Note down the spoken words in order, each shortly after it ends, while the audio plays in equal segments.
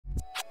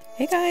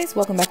Hey guys,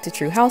 welcome back to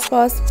True House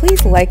Boss.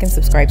 Please like and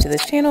subscribe to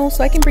this channel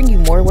so I can bring you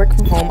more work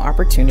from home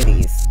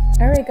opportunities.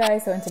 Alright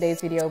guys, so in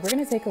today's video, we're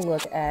going to take a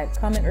look at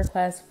comment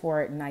requests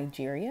for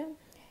Nigeria.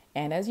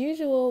 And as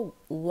usual,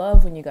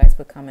 love when you guys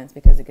put comments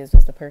because it gives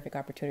us the perfect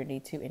opportunity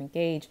to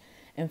engage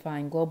and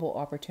find global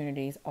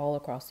opportunities all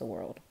across the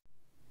world.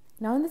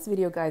 Now in this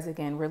video, guys,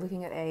 again, we're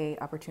looking at a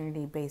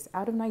opportunity based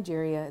out of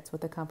Nigeria. It's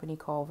with a company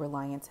called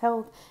Reliance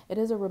Health. It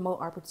is a remote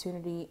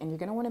opportunity, and you're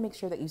going to want to make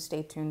sure that you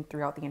stay tuned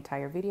throughout the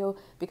entire video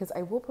because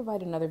I will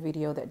provide another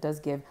video that does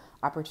give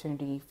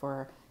opportunity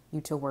for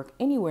you to work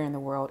anywhere in the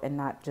world and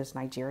not just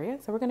Nigeria.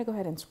 So we're going to go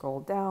ahead and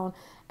scroll down,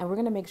 and we're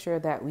going to make sure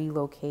that we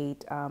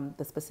locate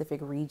the specific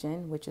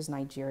region, which is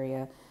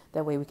Nigeria.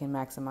 That way we can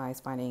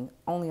maximize finding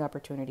only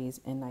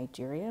opportunities in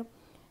Nigeria.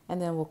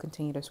 And then we'll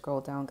continue to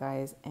scroll down,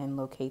 guys, and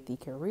locate the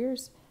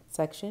careers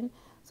section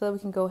so that we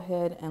can go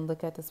ahead and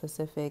look at the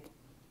specific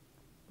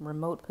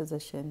remote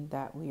position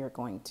that we are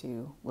going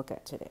to look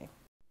at today.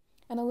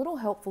 And a little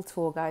helpful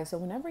tool, guys. So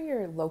whenever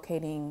you're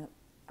locating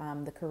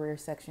the career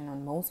section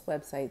on most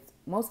websites,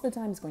 most of the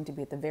time it's going to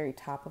be at the very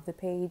top of the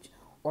page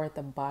or at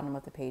the bottom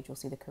of the page. You'll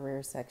see the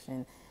career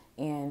section.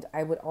 And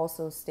I would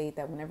also state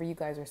that whenever you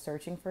guys are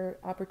searching for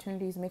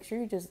opportunities, make sure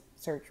you just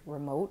search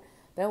remote.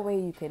 That way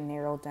you can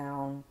narrow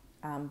down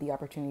the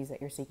opportunities that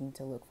you're seeking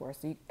to look for.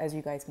 So as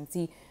you guys can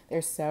see,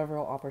 there's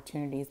several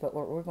opportunities, but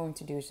what we're going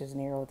to do is just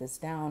narrow this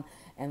down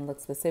and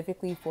look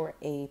specifically for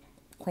a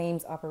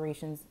claims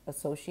operations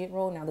associate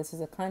role. Now this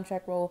is a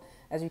contract role.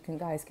 As you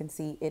guys can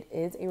see, it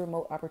is a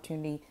remote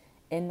opportunity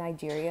in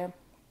Nigeria,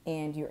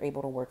 and you're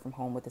able to work from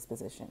home with this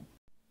position.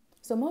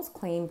 So most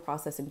claim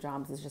processing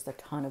jobs is just a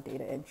ton of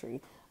data entry.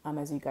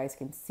 As you guys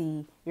can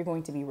see, you're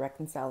going to be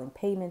reconciling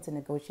payments and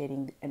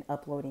negotiating and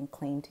uploading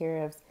claim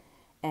tariffs.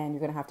 And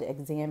you're going to have to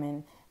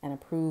examine and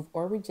approve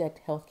or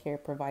reject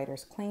healthcare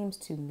providers' claims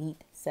to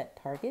meet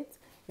set targets.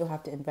 You'll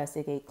have to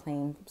investigate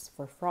claims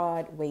for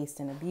fraud, waste,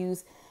 and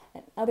abuse,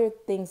 and other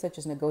things such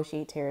as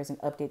negotiate tariffs and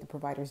update the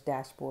provider's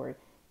dashboard.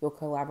 You'll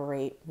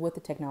collaborate with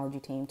the technology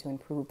team to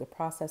improve the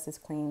processes,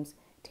 claims,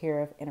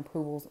 tariff, and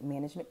approvals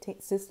management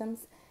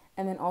systems,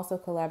 and then also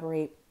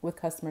collaborate with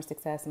customer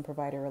success and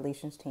provider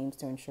relations teams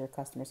to ensure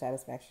customer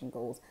satisfaction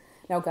goals.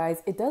 Now,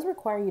 guys, it does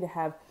require you to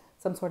have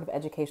some sort of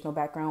educational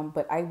background,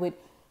 but I would,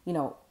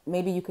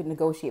 maybe you could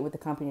negotiate with the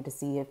company to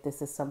see if this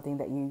is something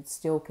that you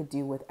still could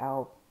do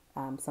without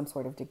some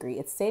sort of degree.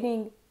 It's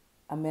stating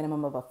a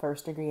minimum of a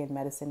first degree in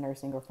medicine,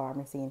 nursing, or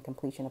pharmacy and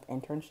completion of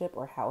internship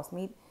or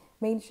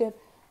housemaidship.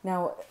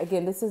 Now,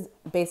 again, this is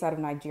based out of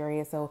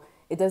Nigeria, so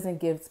it doesn't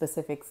give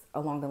specifics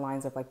along the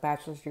lines of like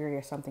bachelor's degree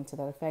or something to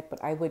that effect,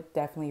 but I would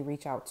definitely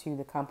reach out to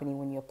the company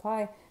when you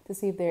apply to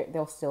see if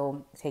they'll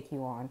still take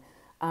you on.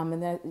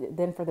 And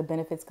then for the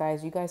benefits,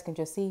 guys, you guys can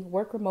just see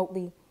work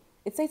remotely.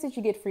 It says that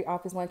you get free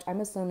office lunch. I'm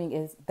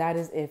assuming that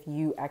is if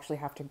you actually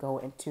have to go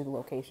into the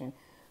location.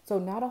 So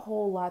not a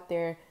whole lot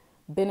there.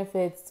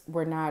 Benefits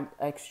were not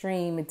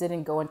extreme. It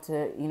didn't go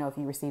into, if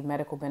you receive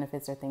medical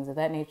benefits or things of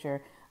that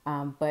nature.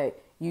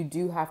 But you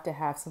do have to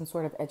have some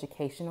sort of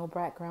educational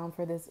background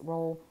for this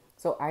role.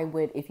 So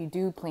if you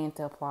do plan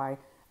to apply,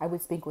 I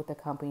would speak with the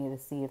company to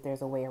see if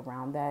there's a way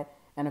around that.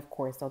 And of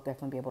course, they'll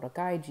definitely be able to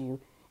guide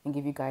you and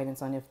give you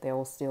guidance on if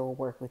they'll still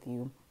work with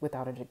you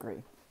without a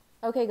degree.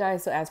 Okay,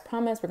 guys, so as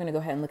promised, we're going to go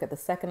ahead and look at the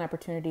second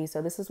opportunity.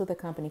 So this is with a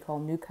company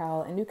called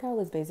Nookal, and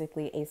Nookal is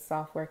basically a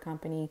software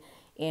company,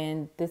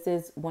 and this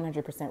is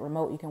 100%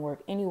 remote. You can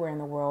work anywhere in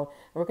the world.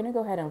 We're going to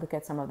go ahead and look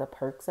at some of the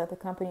perks that the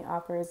company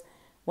offers.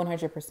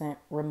 100%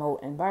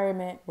 remote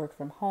environment, work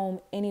from home,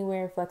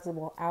 anywhere,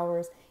 flexible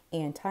hours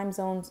and time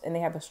zones, and they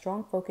have a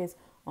strong focus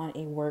on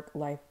a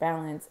work-life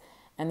balance.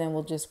 And then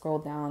we'll just scroll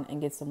down and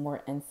get some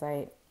more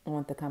insight on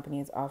what the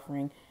company is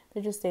offering.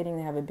 They're just stating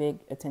they have a big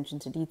attention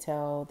to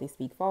detail, they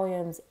speak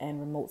volumes, and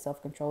remote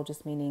self-control,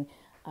 just meaning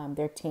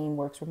their team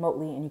works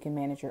remotely and you can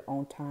manage your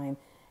own time.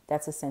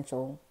 That's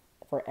essential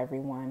for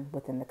everyone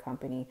within the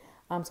company.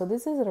 So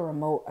this is a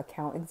remote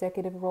account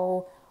executive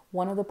role.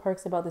 One of the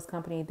perks about this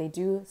company, they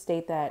do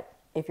state that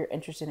if you're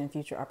interested in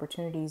future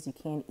opportunities, you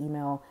can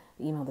email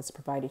the email that's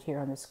provided here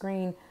on the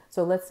screen.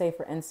 So let's say,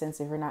 for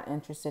instance, if you're not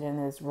interested in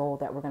this role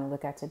that we're going to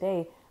look at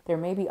today, there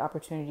may be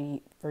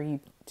opportunity for you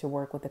to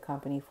work with the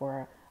company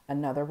for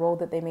another role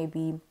that they may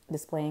be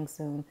displaying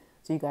soon.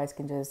 So you guys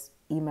can just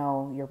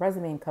email your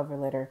resume and cover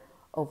letter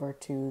over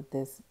to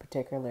this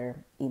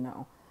particular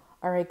email.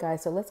 All right,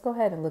 guys, so let's go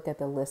ahead and look at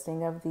the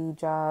listing of the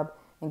job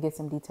and get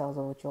some details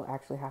of what you'll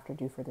actually have to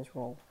do for this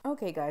role.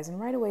 Okay, guys, and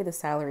right away the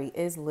salary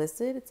is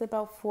listed. It's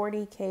about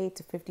 40K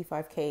to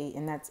 55K,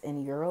 and that's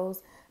in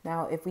euros.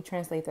 Now, if we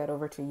translate that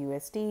over to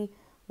USD,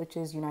 which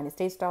is United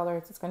States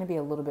dollars, it's going to be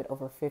a little bit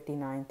over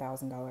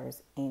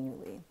 $59,000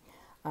 annually.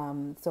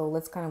 So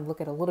let's kind of look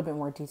at a little bit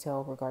more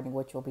detail regarding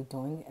what you'll be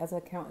doing as an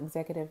account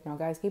executive. Now,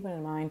 guys, keep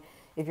in mind,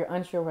 if you're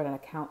unsure what an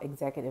account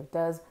executive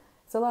does,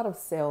 it's a lot of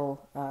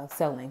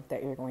selling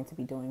that you're going to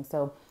be doing.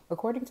 So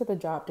according to the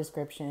job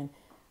description,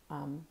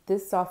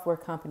 this software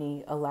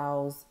company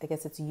allows,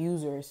 its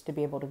users to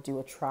be able to do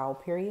a trial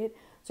period.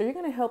 So you're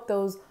going to help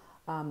those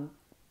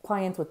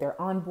clients with their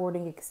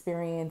onboarding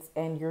experience,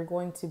 and you're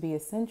going to be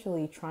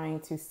essentially trying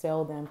to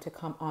sell them to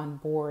come on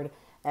board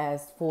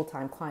as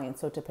full-time clients,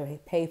 so to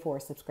pay for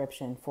a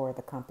subscription for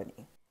the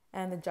company.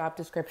 And the job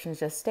description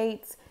just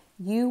states,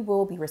 you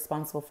will be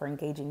responsible for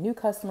engaging new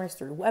customers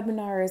through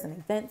webinars and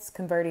events,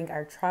 converting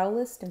our trial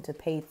list into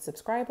paid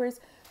subscribers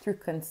through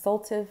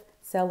consultative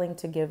selling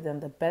to give them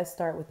the best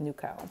start with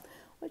Nookal,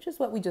 which is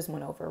what we just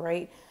went over,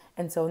 right?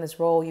 And so in this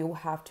role, you will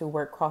have to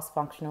work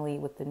cross-functionally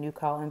with the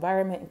Nookal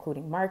environment,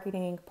 including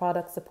marketing,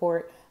 product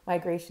support,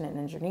 migration, and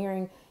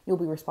engineering. You'll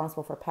be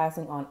responsible for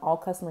passing on all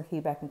customer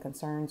feedback and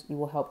concerns. You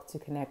will help to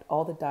connect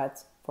all the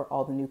dots for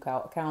all the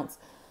Nookal accounts.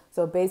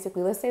 So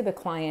basically, let's say the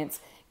clients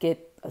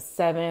get a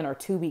 7 or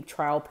 2 week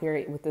trial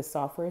period with this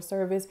software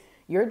service.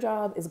 Your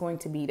job is going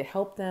to be to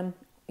help them,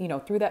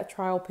 through that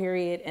trial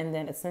period, and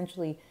then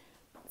essentially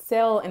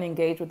sell and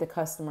engage with the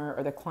customer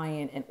or the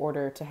client in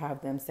order to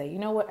have them say, you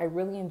know what, I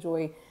really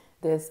enjoy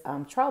this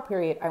trial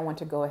period. I want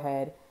to go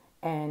ahead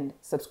and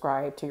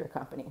subscribe to your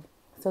company.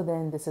 So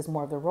then this is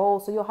more of the role.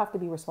 So you'll have to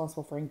be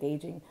responsible for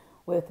engaging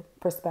with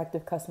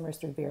prospective customers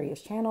through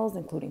various channels,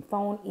 including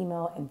phone,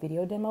 email, and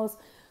video demos.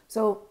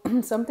 So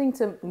something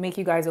to make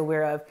you guys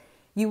aware of,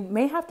 you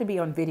may have to be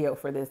on video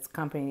for this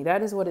company.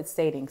 That is what it's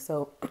stating.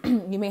 So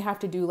you may have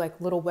to do like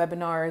little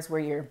webinars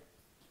where you're,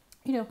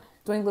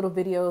 doing little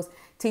videos,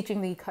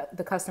 teaching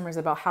the customers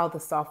about how the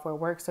software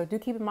works. So do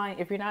keep in mind,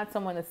 if you're not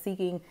someone that's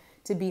seeking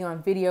to be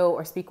on video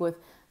or speak with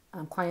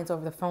clients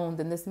over the phone,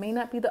 then this may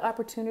not be the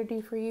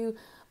opportunity for you.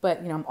 But,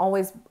 I'm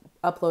always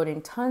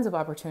uploading tons of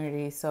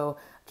opportunities. So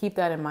keep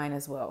that in mind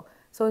as well.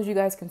 So as you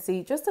guys can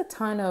see, just a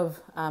ton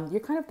of, you're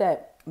kind of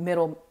that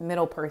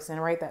middle person,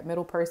 right? That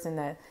middle person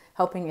that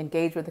helping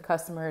engage with the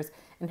customers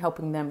and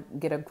helping them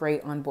get a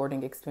great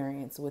onboarding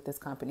experience with this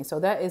company. So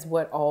that is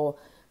what all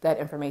that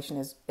information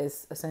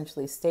is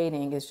essentially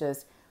stating. Is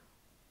just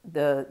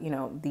the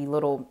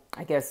little,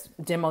 I guess,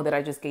 demo that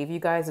I just gave you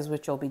guys is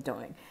what you'll be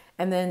doing.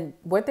 And then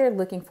what they're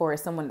looking for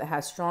is someone that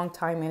has strong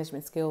time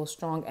management skills,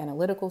 strong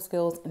analytical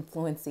skills, and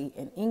fluency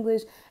in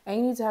English. And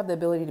you need to have the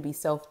ability to be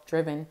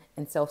self-driven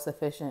and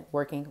self-sufficient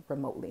working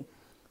remotely.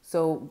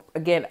 So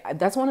again,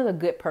 that's one of the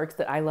good perks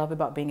that I love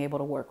about being able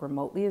to work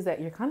remotely, is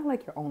that you're kind of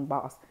like your own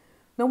boss.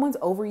 No one's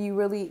over you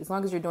really. As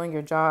long as you're doing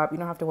your job, you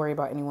don't have to worry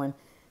about anyone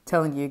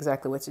telling you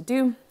exactly what to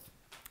do.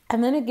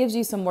 And then it gives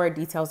you some more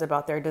details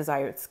about their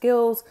desired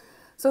skills.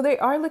 So they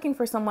are looking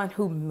for someone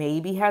who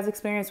maybe has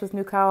experience with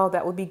Nookal.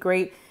 That would be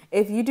great.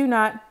 If you do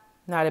not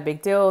a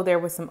big deal. There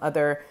was some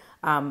other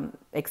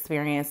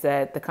experience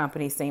that the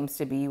company seems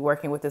to be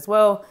working with as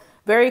well.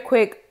 Very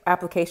quick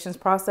applications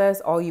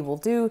process. All you will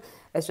do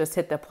is just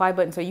hit the apply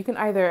button. So you can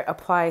either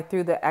apply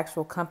through the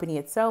actual company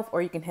itself,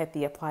 or you can hit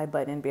the apply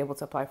button and be able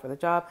to apply for the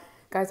job.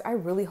 Guys, I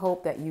really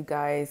hope that you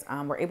guys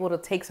were able to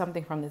take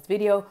something from this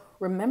video.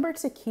 Remember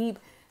to keep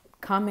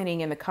commenting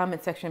in the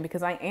comment section,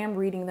 because I am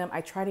reading them. I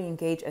try to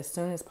engage as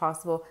soon as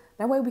possible.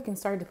 That way we can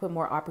start to put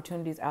more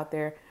opportunities out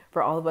there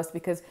for all of us,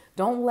 because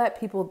don't let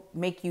people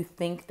make you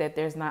think that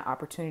there's not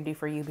opportunity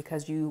for you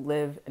because you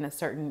live in a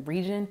certain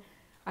region.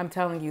 I'm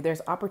telling you,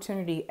 there's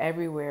opportunity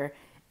everywhere.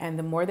 And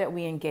the more that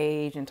we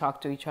engage and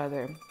talk to each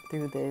other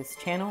through this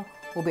channel,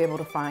 we'll be able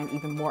to find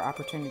even more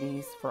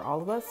opportunities for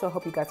all of us. So I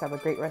hope you guys have a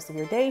great rest of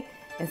your day,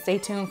 and stay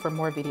tuned for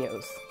more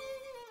videos.